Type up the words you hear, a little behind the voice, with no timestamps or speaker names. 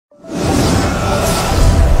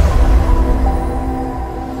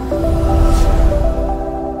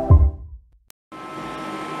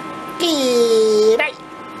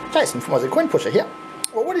Jason from Aussie Coin Pusher here.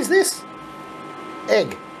 Well, what is this?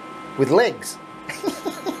 Egg with legs.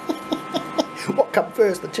 What come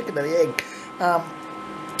first, the chicken or the egg?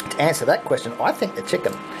 To answer that question, I think the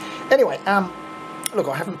chicken. Anyway, look,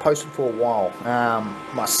 I haven't posted for a while.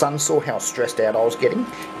 My son saw how stressed out I was getting,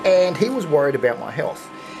 and he was worried about my health.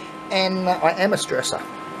 And I am a stressor.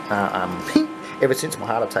 Ever since my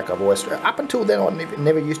heart attack, I've always stressed. Up until then, I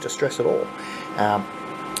never used to stress at all.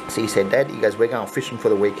 So he said, Dad, he goes, we're going fishing for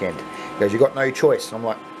the weekend. He goes, you got no choice. And I'm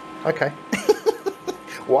like, okay.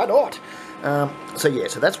 Why not? So yeah,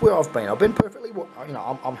 so that's where I've been. I've been perfectly, you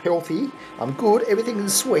know, I'm healthy, I'm good, everything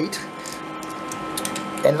is sweet.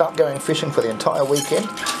 Ended up going fishing for the entire weekend.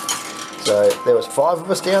 So there was 5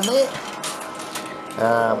 of us down there.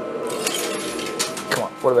 Come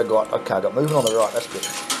on, what have I got? Okay, I got moving on the right, that's good.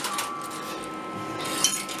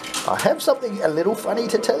 I have something a little funny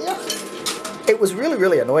to tell you. It was really,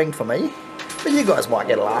 really annoying for me, but you guys might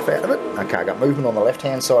get a laugh out of it. Okay, I got movement on the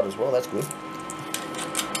left-hand side as well, that's good.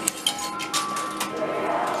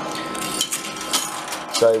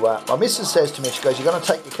 So my missus says to me, she goes, you're going to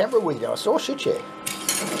take your camera with you? I said, oh shit, yeah.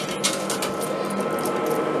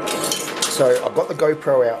 So I got the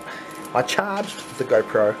GoPro out. I charged the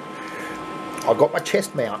GoPro. I got my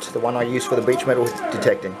chest mount, the one I use for the beach metal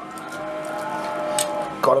detecting.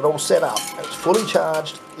 Got it all set up. It was fully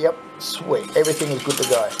charged. Yep, sweet. Everything is good to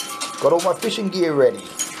go. Got all my fishing gear ready.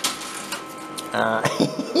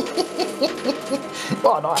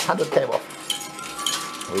 Oh nice, 100 came off.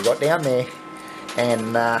 We got down there,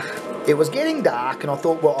 and it was getting dark, and I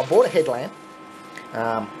thought, well, I bought a headlamp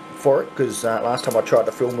for it, because last time I tried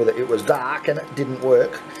to film with it, it was dark and it didn't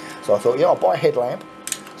work. So I thought, yeah, I'll buy a headlamp.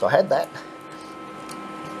 So I had that.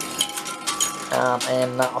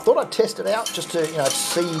 And I thought I'd test it out just to, you know,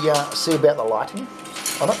 see about the lighting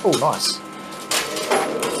on it. Oh, nice.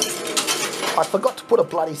 I forgot to put a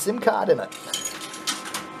bloody SIM card in it.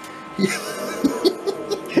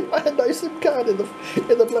 I had no SIM card in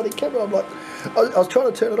the bloody camera. I'm like, I was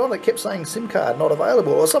trying to turn it on. It kept saying SIM card not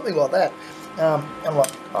available or something like that. I'm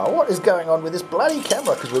like, oh, what is going on with this bloody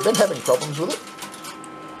camera? Because we've been having problems with it.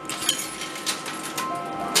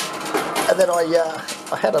 And then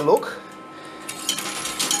I had a look.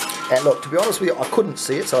 And look, to be honest with you, I couldn't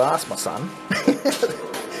see it, so I asked my son.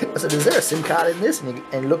 I said, is there a SIM card in this? And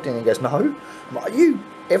he looked in and he goes, no. I'm like, are you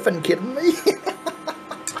effing kidding me?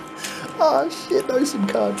 Oh shit, no SIM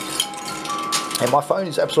card. And my phone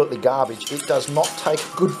is absolutely garbage. It does not take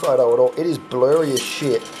a good photo at all. It is blurry as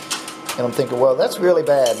shit. And I'm thinking, well, that's really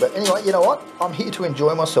bad. But anyway, you know what? I'm here to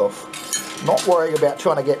enjoy myself. Not worrying about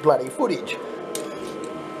trying to get bloody footage.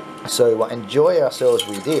 So enjoy ourselves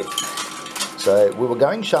we did. So we were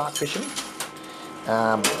going shark fishing.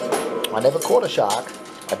 I never caught a shark.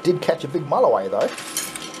 I did catch a big mulloway though.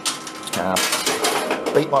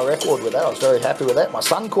 Beat my record with that. I was very happy with that. My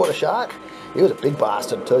son caught a shark. He was a big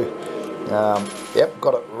bastard too. Yep,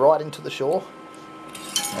 got it right into the shore.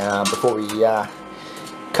 Before we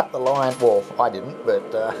cut the line. Well, I didn't, but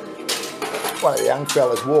one of the young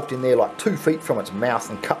fellas walked in there like 2 feet from its mouth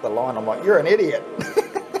and cut the line. I'm like, you're an idiot.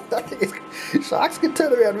 Sharks can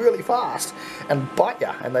turn around really fast and bite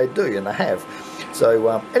you, and they do, and they have.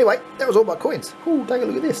 So anyway, that was all my coins. Ooh, take a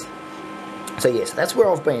look at this. So yes, that's where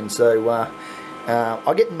I've been. So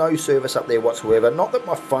I get no service up there whatsoever. Not that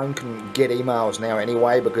my phone can get emails now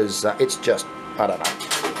anyway, because it's just, I don't know.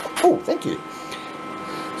 Oh, thank you.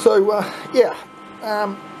 So yeah.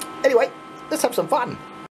 Anyway, let's have some fun.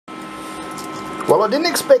 Well, I didn't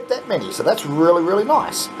expect that many, so that's really, really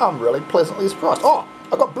nice. I'm really pleasantly surprised. Oh,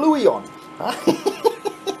 I got Bluey on. I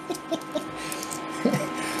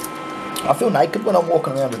feel naked when I'm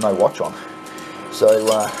walking around with no watch on. So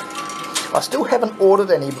I still haven't ordered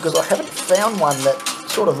any because I haven't found one that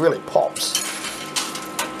sort of really pops.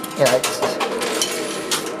 You know,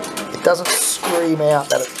 it doesn't scream out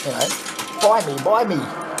that it, you know, buy me, buy me.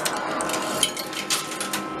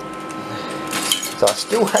 So I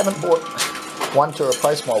still haven't bought one to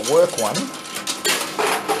replace my work one.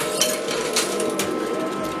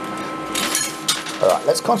 Alright,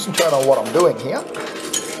 let's concentrate on what I'm doing here.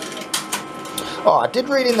 Oh, I did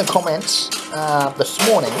read in the comments this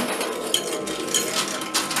morning,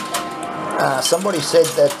 somebody said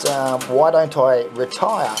that why don't I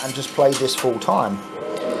retire and just play this full time?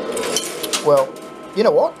 Well, you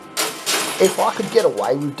know what? If I could get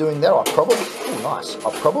away with doing that, I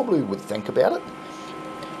probably would think about it.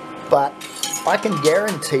 But I can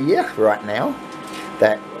guarantee you right now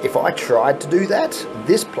that if I tried to do that,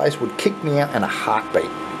 this place would kick me out in a heartbeat.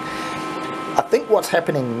 I think what's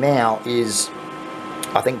happening now is,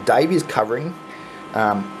 I think Dave is covering,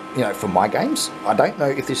 you know, for my games. I don't know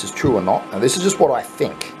if this is true or not. Now, this is just what I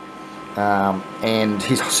think. and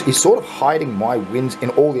he's sort of hiding my wins in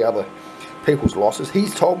all the other people's losses.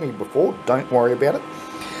 He's told me before, don't worry about it.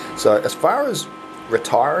 So as far as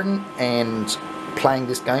retiring and playing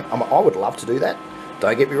this game, I would love to do that.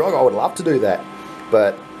 Don't get me wrong, I would love to do that.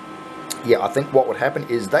 But yeah, I think what would happen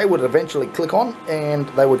is they would eventually click on and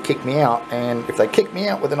they would kick me out. And if they kick me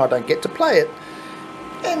out, well, then I don't get to play it.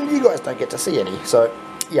 And you guys don't get to see any. So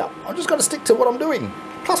yeah, I'm just going to stick to what I'm doing.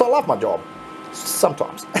 Plus I love my job.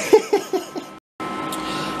 Sometimes.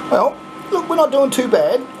 Well, look, we're not doing too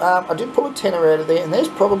bad. I did pull a tenner out of there, and there's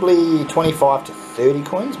probably 25 to 30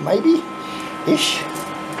 coins, maybe, ish.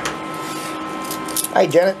 Hey,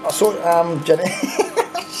 Janet, I saw, Janet,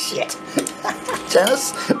 shit.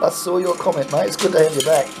 Janice, I saw your comment, mate. It's good to have you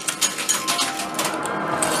back.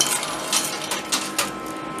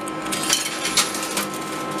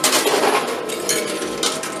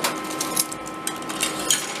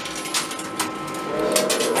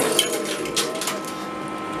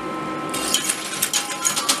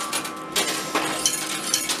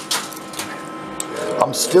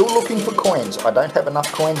 I'm still looking for coins. I don't have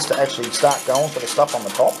enough coins to actually start going for the stuff on the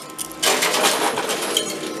top.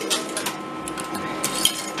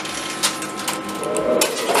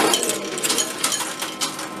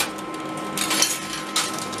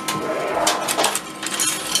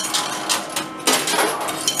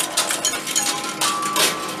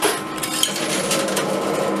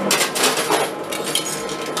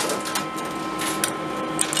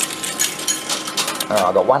 Oh,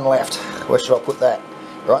 I've got one left. Where should I put that?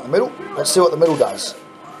 Right in the middle? Let's see what the middle does.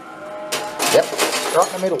 Yep, right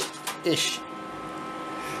in the middle. Ish.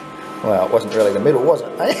 Well, it wasn't really the middle, was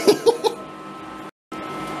it?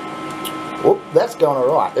 Whoop, that's going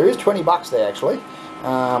alright. There is 20 bucks there, actually.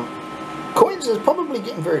 Coins is probably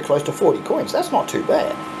getting very close to 40 coins. That's not too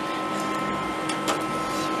bad.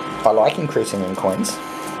 I like increasing in coins.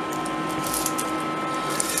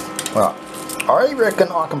 Right. I reckon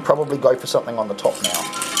I can probably go for something on the top now.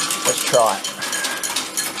 Let's try it.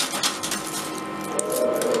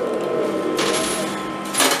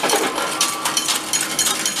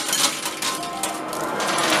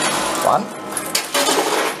 One.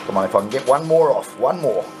 Come on, if I can get one more off. One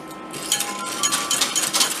more.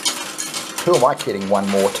 Who am I kidding? One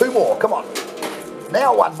more. Two more. Come on.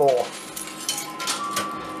 Now one more.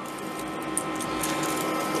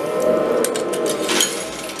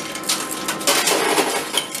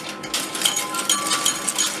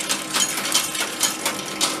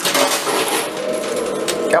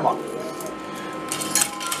 Come on.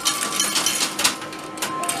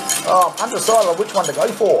 Oh, I'm undecided on which one to go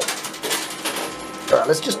for. Alright,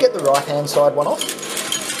 let's just get the right hand side one off.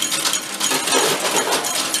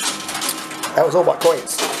 That was all my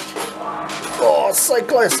coins. Oh, so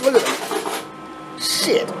close. Look at it.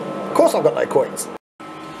 Shit. Of course I've got no coins.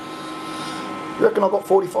 You reckon I've got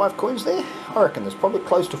 45 coins there? I reckon there's probably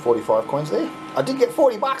close to 45 coins there. I did get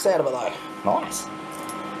 40 bucks out of it though. Nice.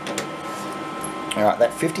 Alright,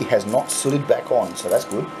 that 50 has not slid back on, so that's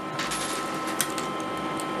good.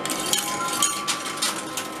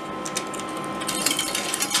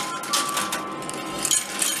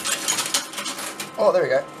 Oh, there we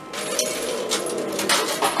go.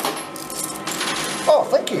 Oh,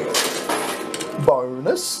 thank you.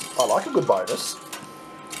 Bonus. I like a good bonus.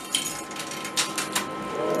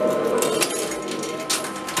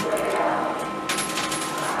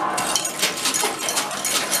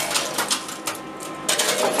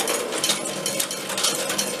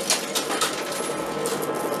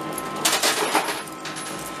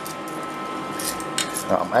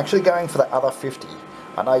 I'm actually going for the other 50.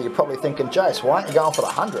 I know you're probably thinking, Jace, why aren't you going for the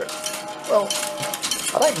 100? Well,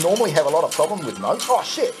 I don't normally have a lot of problem with notes. Oh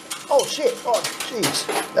shit! Oh shit! Oh jeez,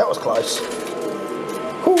 that was close.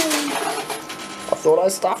 Whew. I thought I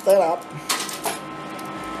stuffed that up.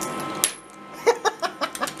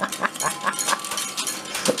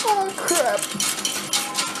 Oh crap!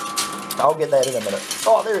 I'll get that in a minute.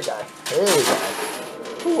 Oh, there we go. There we go.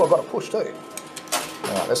 Ooh, I've got a push too.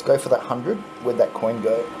 Alright, let's go for that 100. Where'd that coin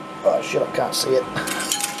go? Oh shit, I can't see it.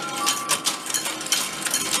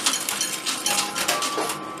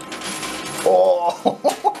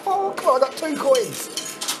 Oh, come on, I got 2 coins.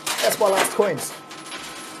 That's my last coins.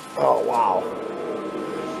 Oh, wow.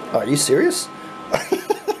 Oh, are you serious?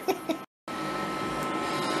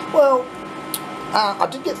 Well, I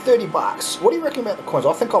did get 30 bucks. What do you reckon about the coins?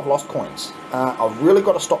 I think I've lost coins. I've really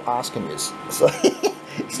got to stop asking you. So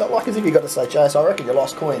it's not like as if you've got to say, Chase, I reckon you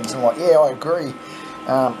lost coins. And I'm like, yeah, I agree.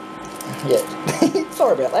 Yeah,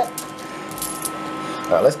 sorry about that.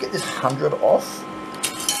 Alright, let's get this 100 off.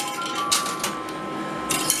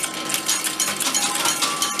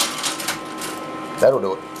 That'll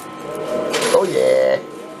do it. Oh yeah.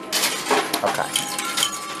 Okay.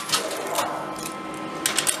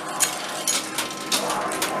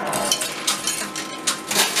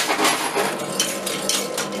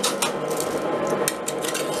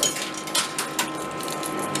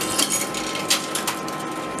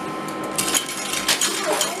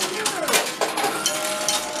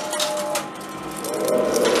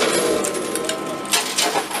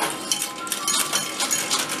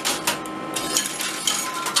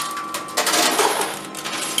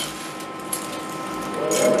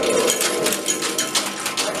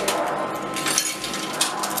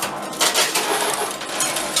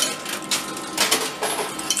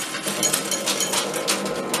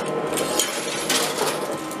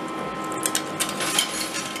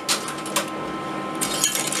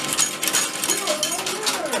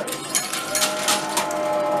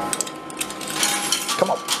 Come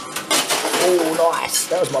on. Oh, nice.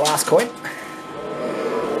 That was my last coin.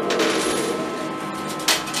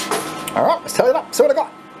 Alright, let's tally it up. See what I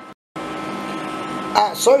got.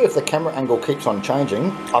 So if the camera angle keeps on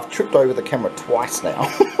changing, I've tripped over the camera twice now.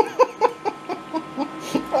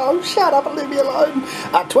 Oh, shut up and leave me alone.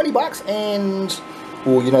 20 bucks and...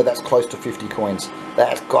 Oh, you know that's close to 50 coins.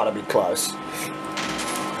 That's got to be close.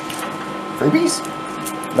 Freebies?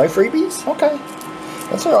 No freebies? Okay.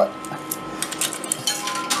 That's alright.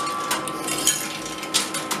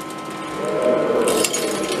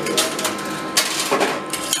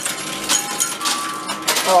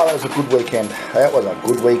 Oh, that was a good weekend. That was a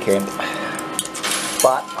good weekend.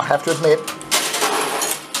 But I have to admit,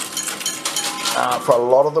 for a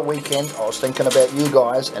lot of the weekend, I was thinking about you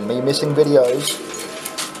guys and me missing videos.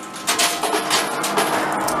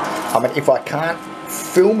 I mean, if I can't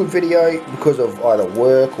film a video because of either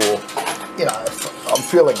work or, you know, if I'm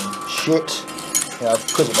feeling shit, you know,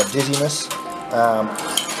 because of my dizziness,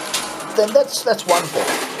 then that's one thing.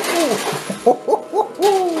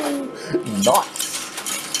 Nice.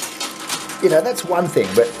 You know, that's one thing,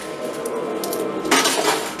 but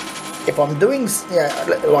if I'm doing, you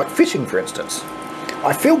know, like fishing, for instance,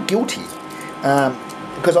 I feel guilty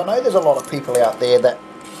because I know there's a lot of people out there that,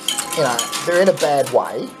 you know, they're in a bad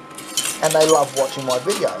way and they love watching my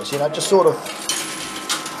videos. You know, it just sort of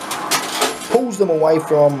pulls them away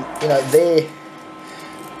from, you know, their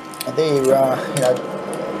you know,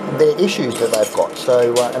 their issues that they've got.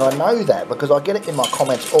 So, and I know that because I get it in my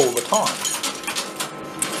comments all the time.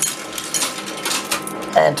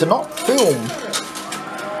 And to not film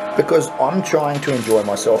because I'm trying to enjoy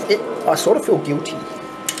myself, I sort of feel guilty.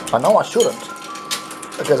 I know I shouldn't,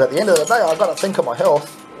 because at the end of the day I've got to think of my health,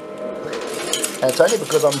 and it's only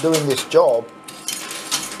because I'm doing this job.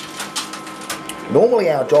 Normally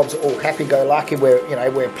our jobs are all happy-go-lucky,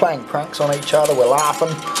 we're playing pranks on each other, we're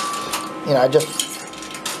laughing, you know, just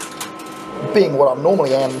being what I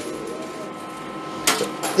normally am.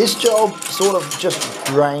 This job sort of just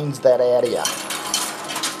drains that out of you.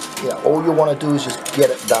 Yeah, all you want to do is just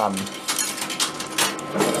get it done.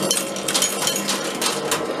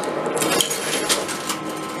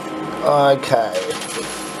 Okay.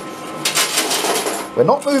 We're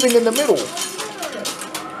not moving in the middle.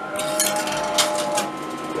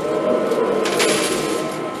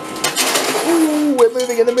 Ooh, we're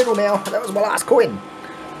moving in the middle now. That was my last coin.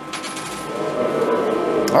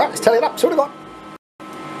 Alright, let's tally it up. See what I got.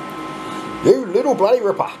 You little bloody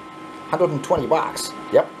ripper. 120 bucks.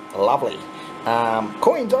 Yep. Lovely.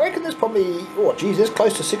 Coins, I reckon there's probably, oh geez, there's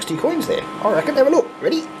close to 60 coins there. I reckon. Have a look.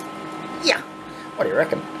 Ready? Yeah. What do you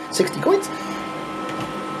reckon? 60 coins?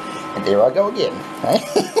 And there I go again. Eh?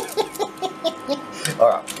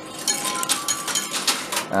 Alright.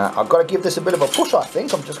 I've got to give this a bit of a push, I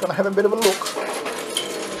think. I'm just going to have a bit of a look.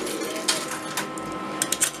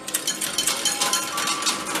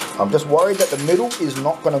 I'm just worried that the middle is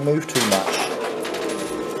not going to move too much.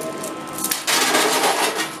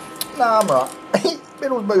 Nah, I'm right.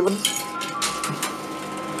 Middle's moving.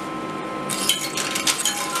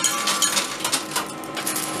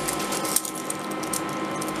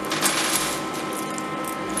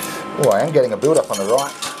 Oh, I am getting a build up on the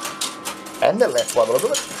right and the left by the look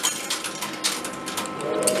of it.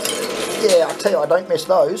 Yeah, I tell you, I don't miss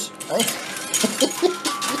those. Eh?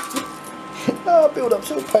 Oh, build up's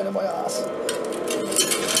a pain in my ass.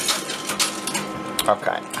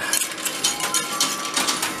 Okay.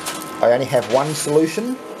 I only have one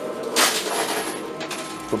solution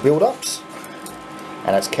for build-ups,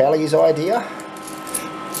 and it's Callie's idea.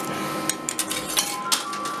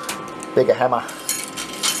 Bigger hammer.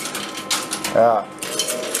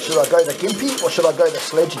 Should I go the gimpy or should I go the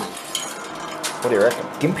sledgy? What do you reckon?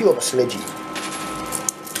 Gimpy or the sledgy?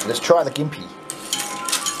 Let's try the gimpy.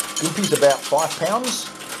 Gimpy's about £5.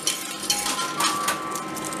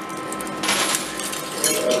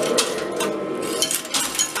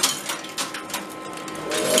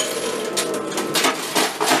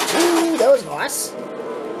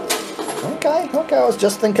 okay, I was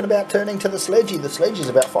just thinking about turning to the sledgy. The sledgy's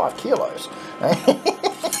about 5 kilos.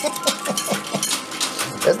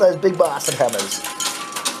 There's those big bastard hammers.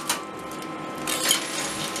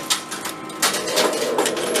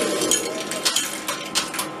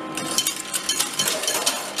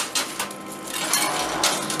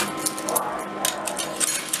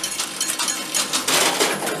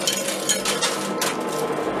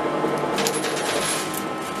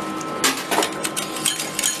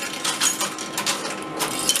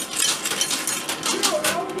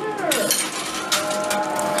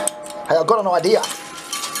 Hey, I've got an idea.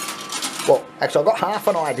 Well, actually, I've got half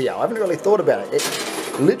an idea. I haven't really thought about it.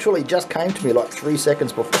 It literally just came to me like 3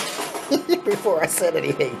 seconds before, before I said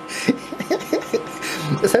anything.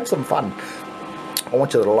 Let's have some fun. I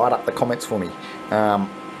want you to light up the comments for me. How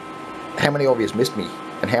many of you missed me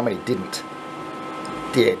and how many didn't?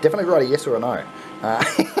 Yeah, definitely write a yes or a no.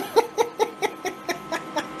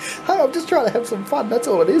 Hey, I'm just trying to have some fun, that's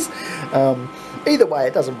all it is. Either way,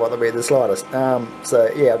 it doesn't bother me in the slightest.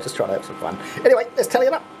 So yeah, I'm just trying to have some fun. Anyway, let's tally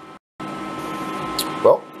it up.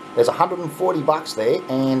 Well, there's 140 bucks there,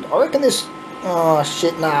 and I reckon there's, oh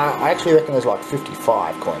shit, no, I actually reckon there's like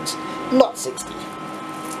 55 coins, not 60.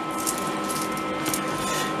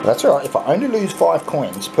 That's alright, if I only lose 5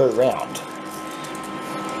 coins per round,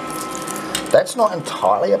 that's not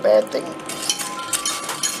entirely a bad thing.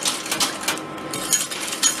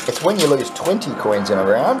 It's when you lose 20 coins in a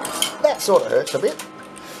round, that sort of hurts a bit.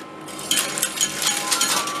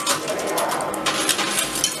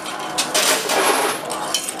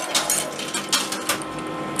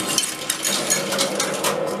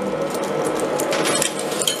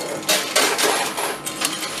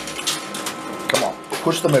 Come on,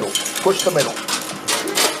 push the middle, push the middle.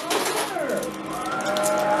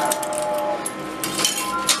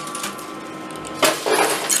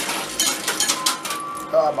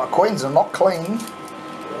 My coins are not clean.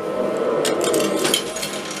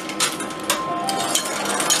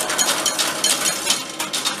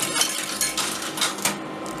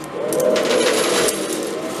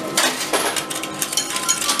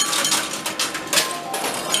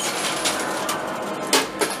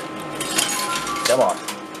 Come on.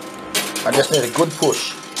 I just need a good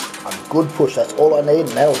push. A good push, that's all I need, and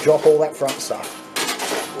that'll drop all that front stuff.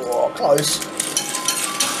 Oh, close.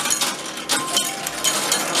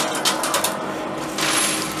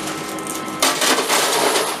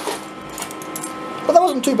 But that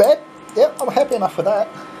wasn't too bad. Yep, I'm happy enough with that.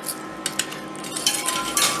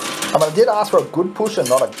 I mean, I did ask for a good push and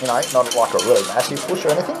not a, you know, not like a really massive push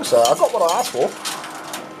or anything, so I got what I asked for.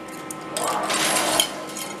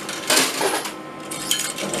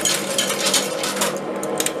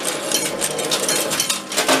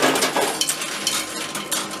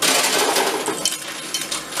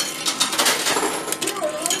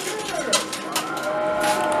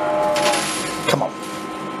 Come on.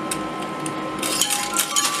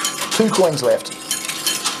 2 coins left.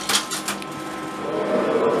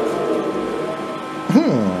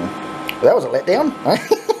 That was a letdown.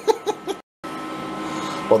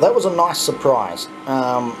 Well, that was a nice surprise.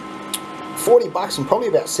 40 bucks and probably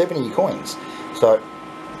about 70 coins. So,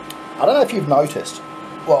 I don't know if you've noticed.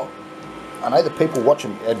 Well, I know the people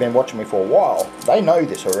have been watching me for a while. They know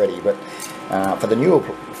this already, but for the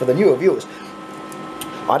newer viewers,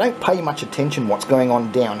 I don't pay much attention what's going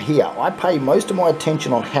on down here. I pay most of my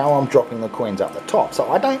attention on how I'm dropping the coins up the top.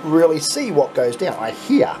 So I don't really see what goes down.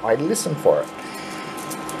 I listen for it.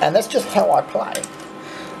 And that's just how I play.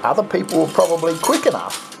 Other people are probably quick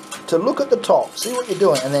enough to look at the top, see what you're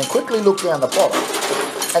doing, and then quickly look down the bottom,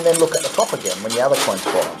 and then look at the top again when the other coin's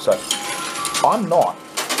bottom. So I'm not.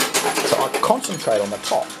 So I concentrate on the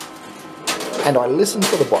top, and I listen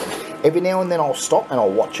for the bottom. Every now and then I'll stop and I'll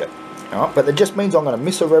watch it. All right? But it just means I'm going to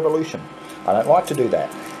miss a revolution. I don't like to do that.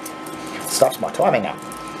 It stuffs my timing up.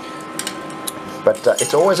 But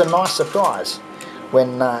it's always a nice surprise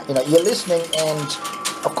when you know, you're listening and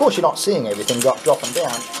of course you're not seeing everything dropping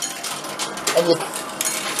down, and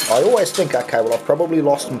I always think, okay, well I've probably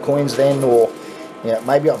lost some coins then, or you know,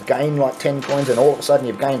 maybe I've gained like 10 coins and all of a sudden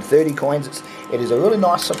you've gained 30 coins. It is a really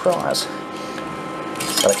nice surprise.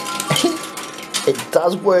 But it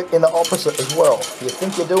does work in the opposite as well. You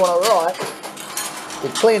think you're doing it right, you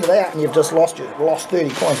clean it out and you've just lost 30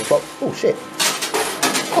 coins. It's like, oh shit.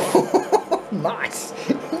 Nice.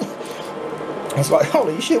 It's like,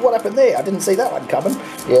 holy shit, what happened there? I didn't see that one coming.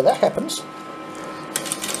 Yeah, that happens.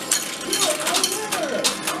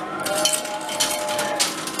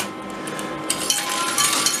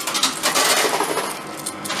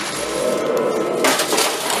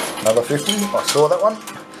 Another 50, I saw that one.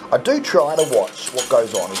 I do try to watch what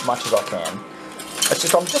goes on as much as I can. It's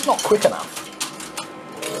just, I'm just not quick enough.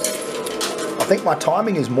 think my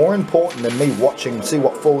timing is more important than me watching and see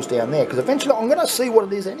what falls down there, because eventually I'm going to see what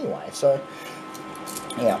it is anyway. So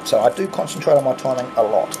yeah, so I do concentrate on my timing a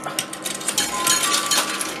lot.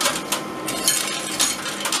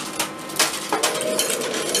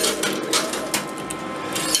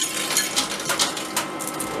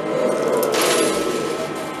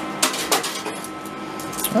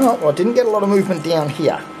 Oh, well, I didn't get a lot of movement down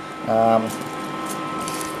here.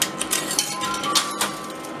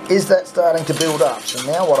 Is that starting to build up? So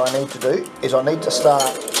now what I need to do is I need to start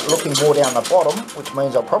looking more down the bottom, which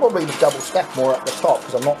means I'll probably double stack more at the top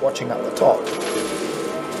because I'm not watching up the top.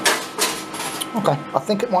 Okay, I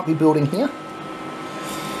think it might be building here.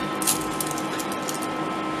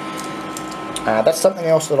 That's something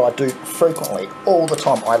else that I do frequently, all the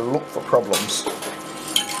time. I look for problems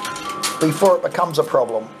before it becomes a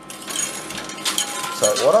problem.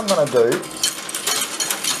 So what I'm going to do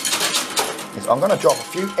is I'm going to drop a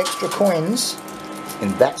few extra coins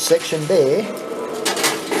in that section there,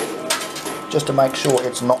 just to make sure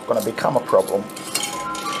it's not going to become a problem.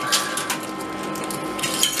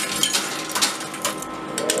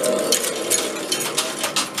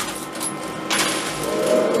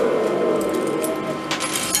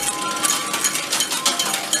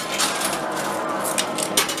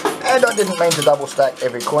 And I didn't mean to double stack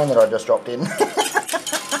every coin that I just dropped in.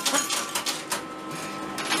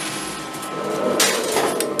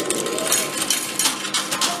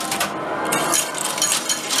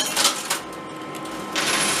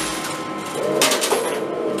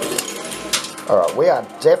 Alright, we are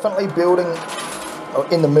definitely building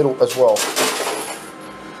in the middle as well.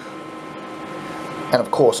 And of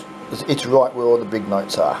course, it's right where all the big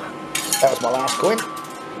notes are. That was my last coin.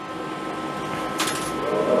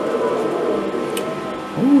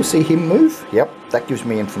 Ooh, see him move? Yep, that gives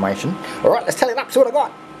me information. Alright, let's tally it up, see what I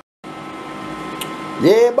got.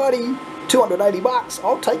 Yeah, buddy, 280 bucks.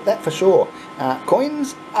 I'll take that for sure.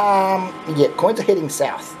 Coins, yeah, coins are heading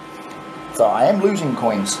south. So I am losing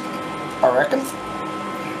coins, I reckon.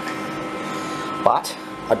 But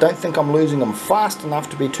I don't think I'm losing them fast enough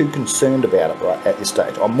to be too concerned about it right at this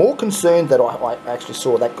stage. I'm more concerned that I actually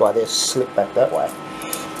saw that guy there slip back that way.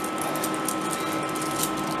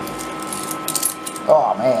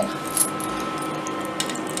 Oh man.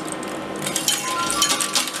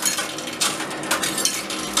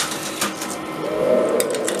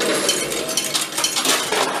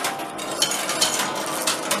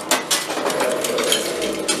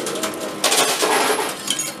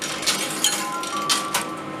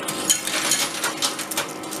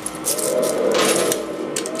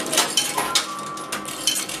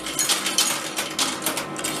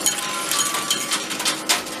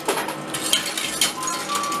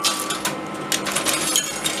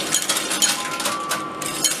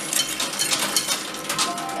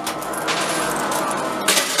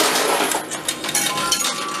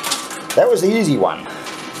 That was the easy one.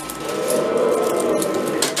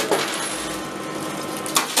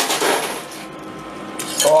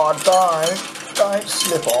 Oh, don't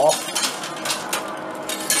slip off.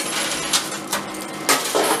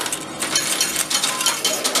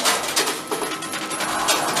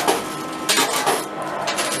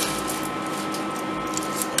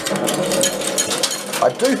 I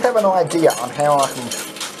do have an idea on how I can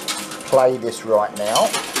play this right now.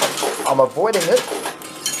 I'm avoiding it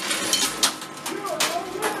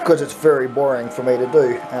because it's very boring for me to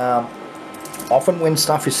do. Often when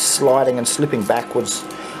stuff is sliding and slipping backwards,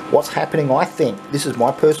 what's happening, I think, this is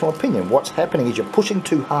my personal opinion, what's happening is you're pushing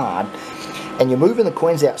too hard and you're moving the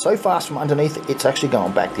coins out so fast from underneath it, it's actually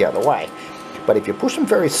going back the other way. But if you push them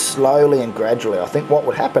very slowly and gradually, I think what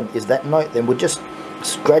would happen is that note then would just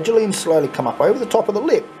gradually and slowly come up over the top of the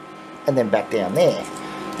lip and then back down there.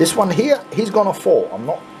 This one here, he's gonna fall. I'm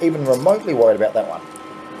not even remotely worried about that one.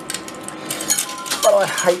 But I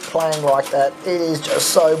hate playing like that. It is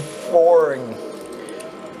just so boring.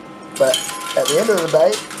 But at the end of the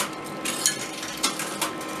day,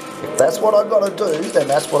 if that's what I've got to do, then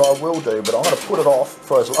that's what I will do. But I'm going to put it off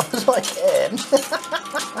for as long as I can.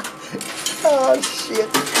 Oh shit.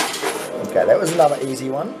 Okay, that was another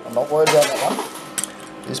easy one. I'm not worried about that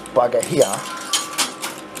one. This bugger here.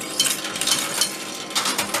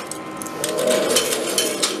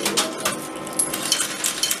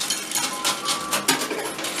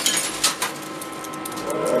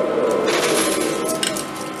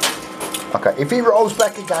 Okay, if he rolls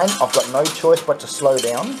back again, I've got no choice but to slow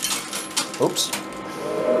down. Oops.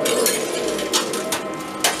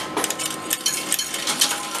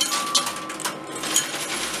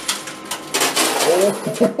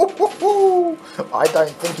 Oh, I don't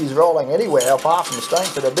think he's rolling anywhere apart from straight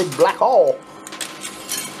to the big black hole.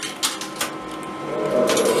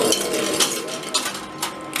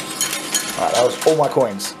 Alright, that was all my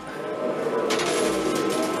coins.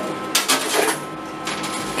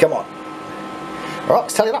 Come on. Alright,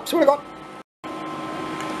 let's tally it up, see what I got.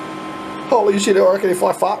 Holy shit, I reckon if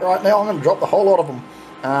I fart right now, I'm going to drop the whole lot of them.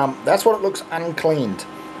 That's what it looks uncleaned.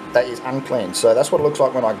 That is unclean. So that's what it looks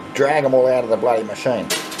like when I drag them all out of the bloody machine.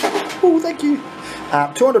 Oh, thank you.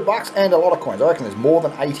 200 bucks and a lot of coins. I reckon there's more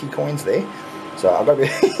than 80 coins there. So I've got to be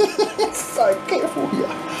so careful here.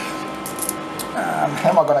 How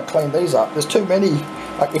am I going to clean these up? There's too many.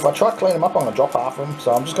 Like if I try to clean them up, I'm going to drop half of them.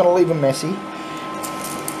 So I'm just going to leave them messy.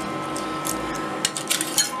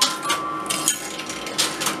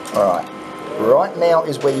 Alright. Right now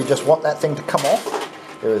is where you just want that thing to come off.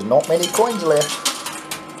 There is not many coins left.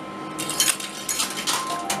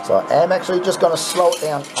 So I am actually just going to slow it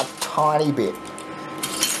down a tiny bit.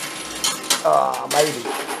 Ah, maybe.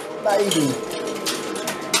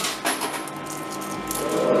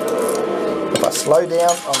 If I slow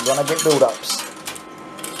down, I'm going to get build-ups.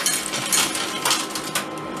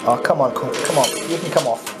 Oh, come on, you can come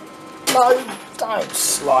off. No, don't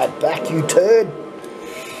slide back, you turd.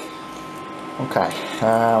 Okay, I've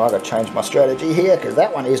got to change my strategy here because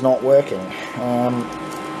that one is not working.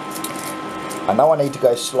 I know I need to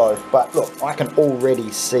go slow, but look, I can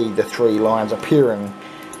already see the 3 lines appearing.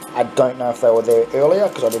 I don't know if they were there earlier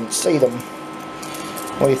because I didn't see them.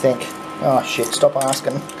 What do you think? Oh shit, stop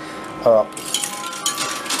asking. Alright.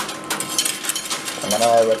 I'm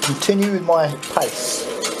going to continue with my pace.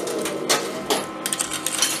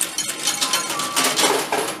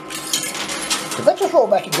 Did that just roll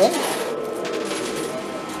back again?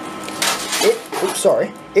 Oops,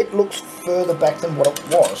 sorry. It looks further back than what it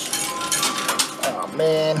was. Oh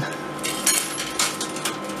man.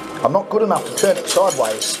 I'm not good enough to turn it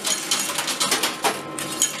sideways.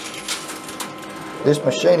 This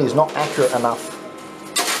machine is not accurate enough.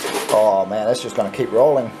 Oh man, that's just going to keep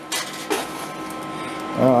rolling.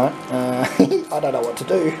 Alright. I don't know what to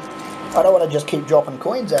do. I don't want to just keep dropping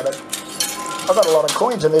coins at it. I've got a lot of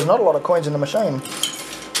coins and there's not a lot of coins in the machine.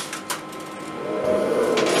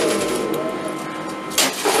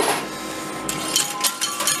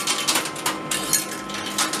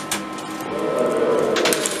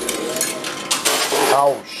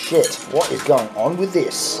 Oh shit, what is going on with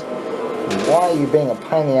this? Why are you being a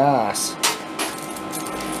pain in the ass?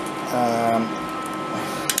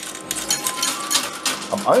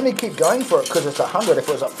 I'm only keep going for it because it's 100. If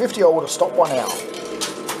it was at 50 I would have stopped one out.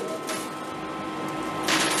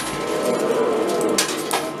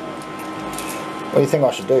 What do you think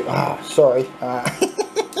I should do? Ah, oh, sorry.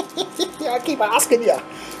 I keep asking you.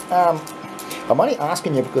 I'm only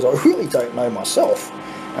asking you because I really don't know myself.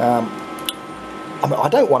 I mean, I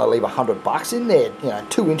don't want to leave 100 bucks in there, you know,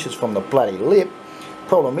 2 inches from the bloody lip.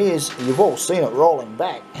 Problem is, you've all seen it rolling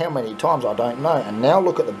back. How many times, I don't know. And now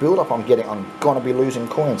look at the build-up I'm getting. I'm going to be losing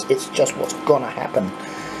coins. It's just what's going to happen.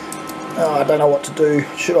 Oh, I don't know what to do.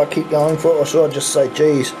 Should I keep going for it, or should I just say,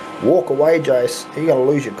 geez, walk away, Jace. You're going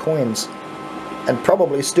to lose your coins. And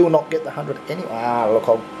probably still not get the 100 anyway. Ah, look,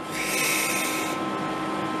 I'll...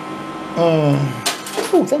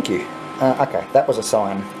 Oh, thank you. Okay, that was a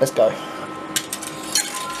sign. Let's go.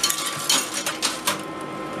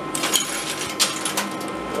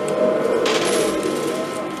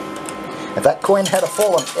 If that coin had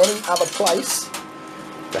fallen any other place,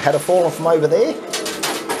 if it had fallen from over there,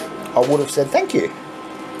 I would have said thank you.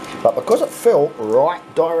 But because it fell right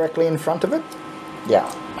directly in front of it, yeah.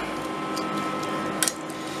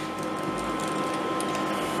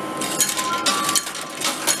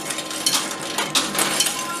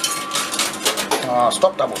 Oh,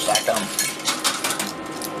 stop double stacking them.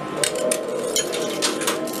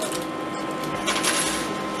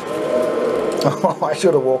 Oh, I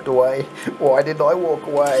should have walked away. Why didn't I walk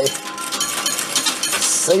away?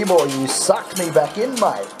 Seymour, you sucked me back in,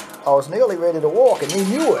 mate. I was nearly ready to walk and you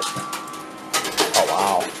knew it. Oh,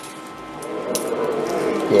 wow.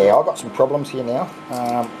 Yeah, I've got some problems here now.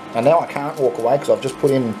 And now I can't walk away because I've just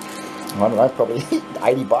put in, I don't know, probably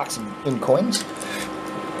 80 bucks in coins.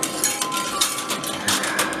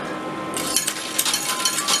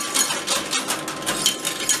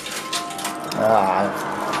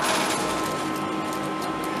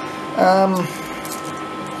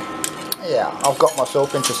 Yeah, I've got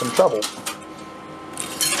myself into some trouble.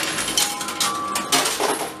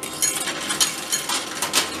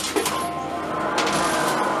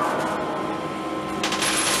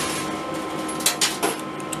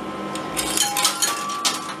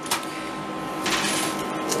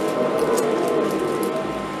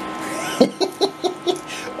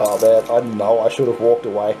 Oh man, I know I should have walked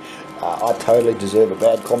away. I totally deserve a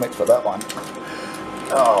bad comment for that one.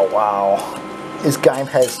 Oh wow. This game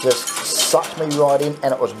has just sucked me right in,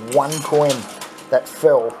 and it was one coin that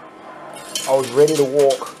fell. I was ready to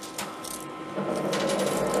walk.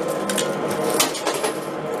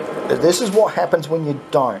 This is what happens when you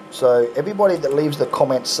don't. So everybody that leaves the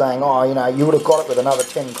comments saying, oh, you know, you would have got it with another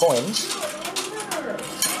 10 coins.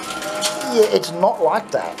 Yeah, it's not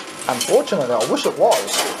like that. Unfortunately, I wish it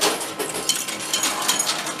was.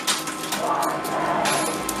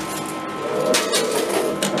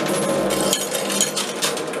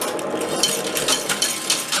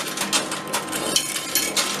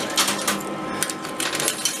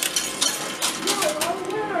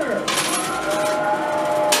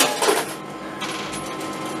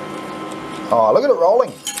 Oh, look at it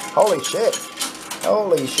rolling. Holy shit.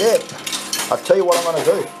 Holy shit. I'll tell you what I'm going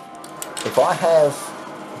to do. If I have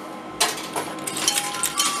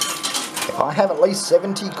at least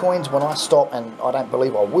 70 coins when I stop, and I don't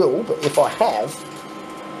believe I will, but if I have,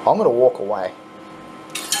 I'm going to walk away.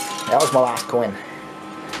 That was my last coin.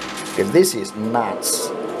 Because this is nuts.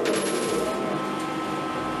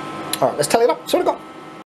 Alright, let's tally it up. See what I got.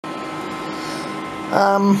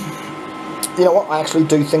 You know what, I actually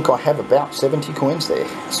do think I have about 70 coins there.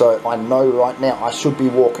 So I know right now I should be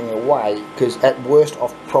walking away, because at worst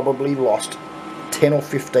I've probably lost 10 or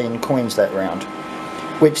 15 coins that round.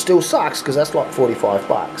 Which still sucks, because that's like 45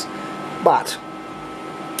 bucks. But,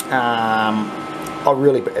 I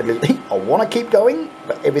really I want to keep going,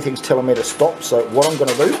 but everything's telling me to stop. So what I'm going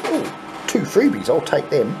to do, ooh, 2 freebies, I'll take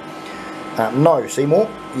them. No, Seymour,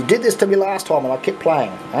 you did this to me last time and I kept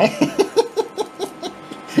playing, eh?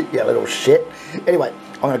 Yeah, little shit. Anyway,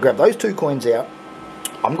 I'm going to grab those 2 coins out.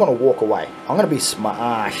 I'm going to walk away. I'm going to be smart.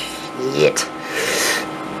 Ah, shit.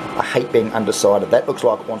 I hate being undecided. That looks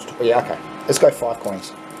like it wants to... Yeah, okay. Let's go 5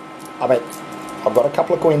 coins. I mean, I've got a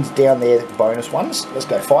couple of coins down there, bonus ones. Let's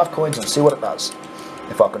go 5 coins and see what it does.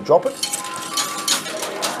 If I can drop it.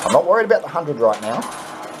 I'm not worried about the 100 right now.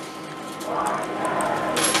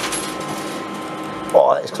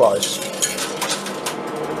 Oh, that is close.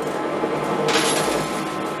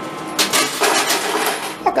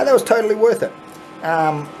 Okay, that was totally worth it.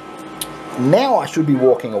 Now I should be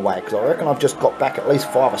walking away, because I reckon I've just got back at least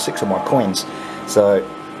 5 or 6 of my coins. So,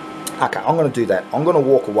 okay, I'm going to do that. I'm going to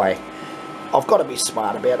walk away. I've got to be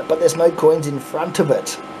smart about it, but there's no coins in front of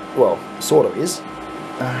it. Well, sort of is.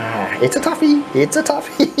 It's a toughie. It's a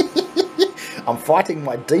toughie. I'm fighting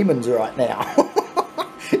my demons right now.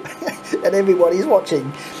 And everybody's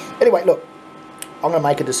watching. Anyway, look, I'm going to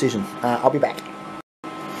make a decision. I'll be back.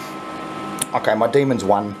 Okay, my demons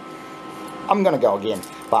won. I'm going to go again.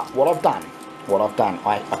 But what I've done,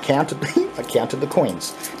 I counted the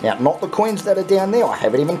coins. Now, not the coins that are down there. I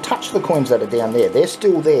haven't even touched the coins that are down there. They're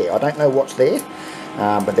still there. I don't know what's there,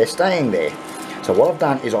 but they're staying there. So what I've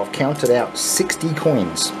done is I've counted out 60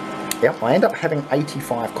 coins. Yep, I end up having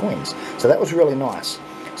 85 coins. So that was really nice.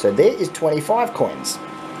 So there is 25 coins.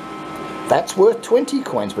 That's worth 20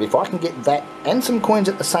 coins, but if I can get that and some coins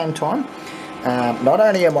at the same time, not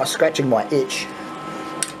only am I scratching my itch,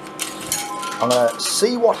 I'm going to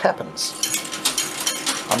see what happens.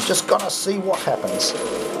 I'm just going to see what happens.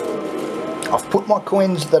 I've put my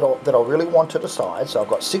coins that I really want to the side, so I've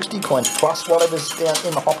got 60 coins plus whatever's down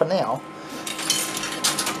in the hopper now.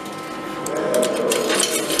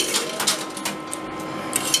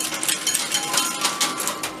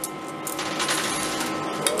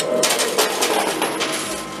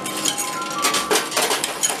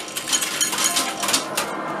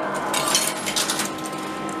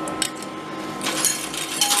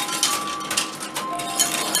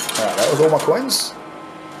 Alright, that was all my coins.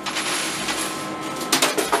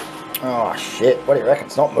 Oh shit, what do you reckon?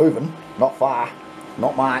 It's not moving. Not far.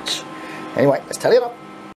 Not much. Anyway, let's tally it up.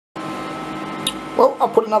 Well, I'll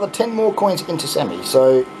put another 10 more coins into Sammy.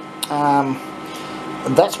 So,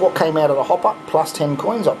 that's what came out of the hopper, plus 10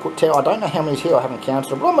 coins. I put 10. I don't know how many's here, I haven't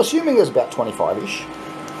counted them, but I'm assuming there's about 25-ish.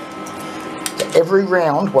 So every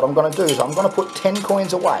round, what I'm going to do is I'm going to put 10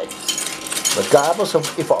 coins away, regardless of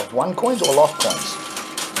if I've won coins or lost coins.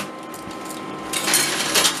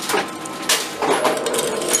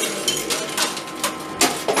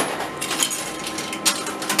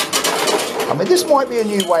 I mean, this might be a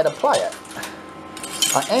new way to play it.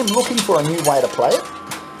 I am looking for a new way to play it,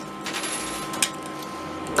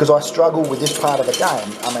 because I struggle with this part of the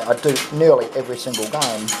game. I mean, I do nearly every single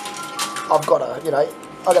game. I've got to, you know,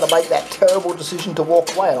 I've got to make that terrible decision to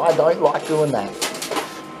walk away, and I don't like doing that.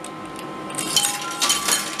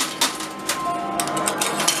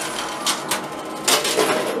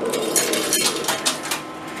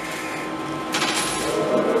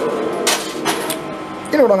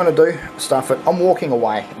 You know what I'm going to do? Stuff it. I'm walking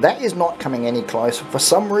away. That is not coming any closer. For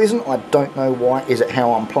some reason, I don't know why. Is it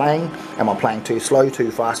how I'm playing? Am I playing too slow,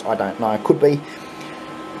 too fast? I don't know. It could be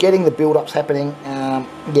getting the build-ups happening.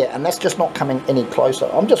 Yeah, and that's just not coming any closer.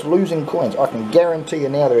 I'm just losing coins. I can guarantee you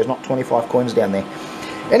now there is not 25 coins down there.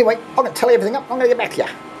 Anyway, I'm going to tally everything up. I'm going to get back to you.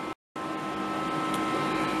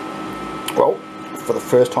 Well, for the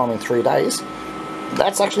first time in 3 days,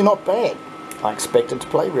 that's actually not bad. I expected to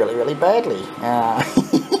play really, really badly. I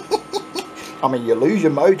mean, you lose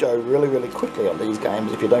your mojo really, really quickly on these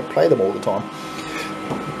games if you don't play them all the time.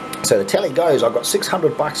 So the tally goes, I got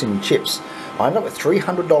 600 bucks in chips. I ended up with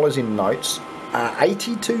 $300 in notes,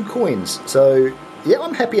 82 coins. So, yeah,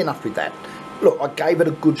 I'm happy enough with that. Look, I gave it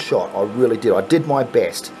a good shot. I really did. I did my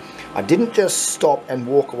best. I didn't just stop and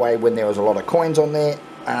walk away when there was a lot of coins on there.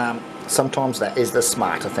 Sometimes that is the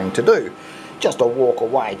smarter thing to do. Just to walk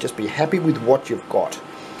away. Just be happy with what you've got.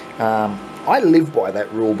 I live by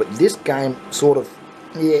that rule, but this game sort of,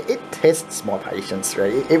 yeah, it tests my patience.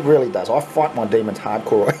 It really does. I fight my demons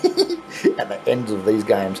hardcore at the ends of these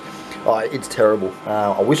games. Oh, it's terrible.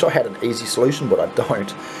 I wish I had an easy solution, but I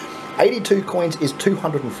don't. 82 coins is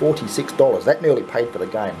 $246. That nearly paid for the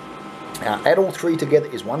game. Add all three together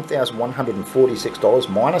is $1,146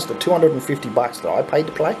 minus the 250 bucks that I paid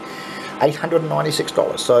to play,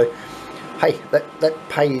 $896. So, hey, that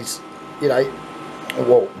pays, you know,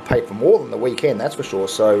 well, paid for more than the weekend, that's for sure.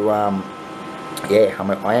 So, yeah,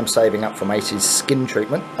 I am saving up for Macy's skin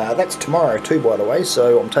treatment. That's tomorrow too, by the way,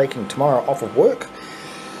 so I'm taking tomorrow off of work.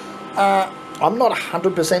 I'm not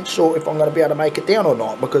 100% sure if I'm going to be able to make it down or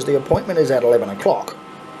not, because the appointment is at 11 o'clock.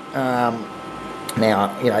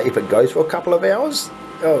 Now, you know, if it goes for a couple of hours,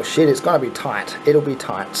 oh shit, it's going to be tight. It'll be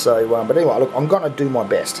tight. So, but anyway, look, I'm going to do my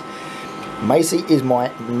best. Macy is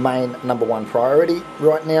my main #1 priority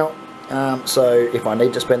right now. So if I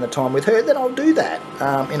need to spend the time with her, then I'll do that.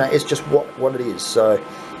 You know, it's just what it is. So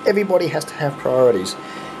everybody has to have priorities.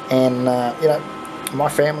 And, you know, my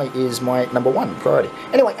family is my #1 priority.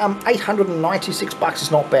 Anyway, 896 bucks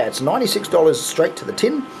is not bad. It's $96 straight to the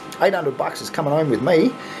tin. 800 bucks is coming home with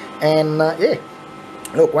me. And, yeah.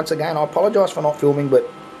 Look, once again, I apologise for not filming, but,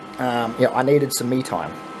 you know, I needed some me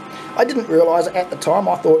time. I didn't realise it at the time.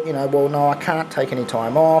 I thought, you know, well, no, I can't take any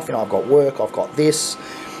time off. You know, I've got work, I've got this.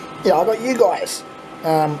 You know, I've got you guys.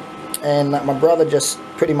 And my brother just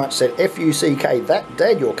pretty much said, F-U-C-K, that,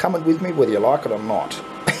 Dad, you're coming with me whether you like it or not.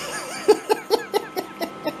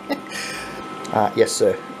 Yes,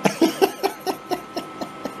 sir.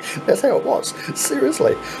 That's how it was.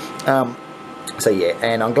 Seriously. So yeah,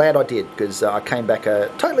 and I'm glad I did, because I came back a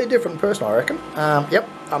totally different person, I reckon. Yep,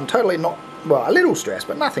 I'm totally not, well, a little stressed,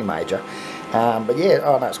 but nothing major. But yeah,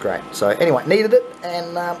 oh, that's great. So anyway, needed it,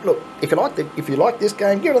 and look, if you like this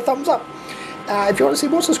game, give it a thumbs up. If you want to see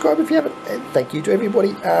more, subscribe if you haven't. And thank you to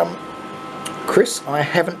everybody. Chris, I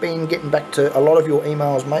haven't been getting back to a lot of your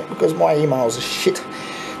emails, mate, because my emails are shit.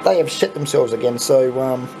 They have shit themselves again. So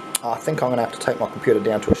I think I'm going to have to take my computer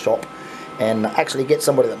down to a shop and actually get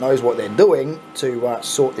somebody that knows what they're doing to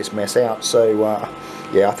sort this mess out. So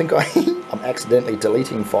yeah, I think I'm accidentally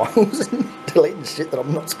deleting files and deleting shit that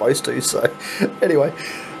I'm not supposed to. So anyway,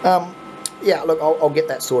 yeah, look, I'll get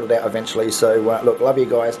that sorted out eventually. So look, love you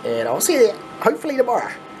guys, and I'll see you there hopefully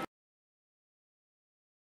tomorrow.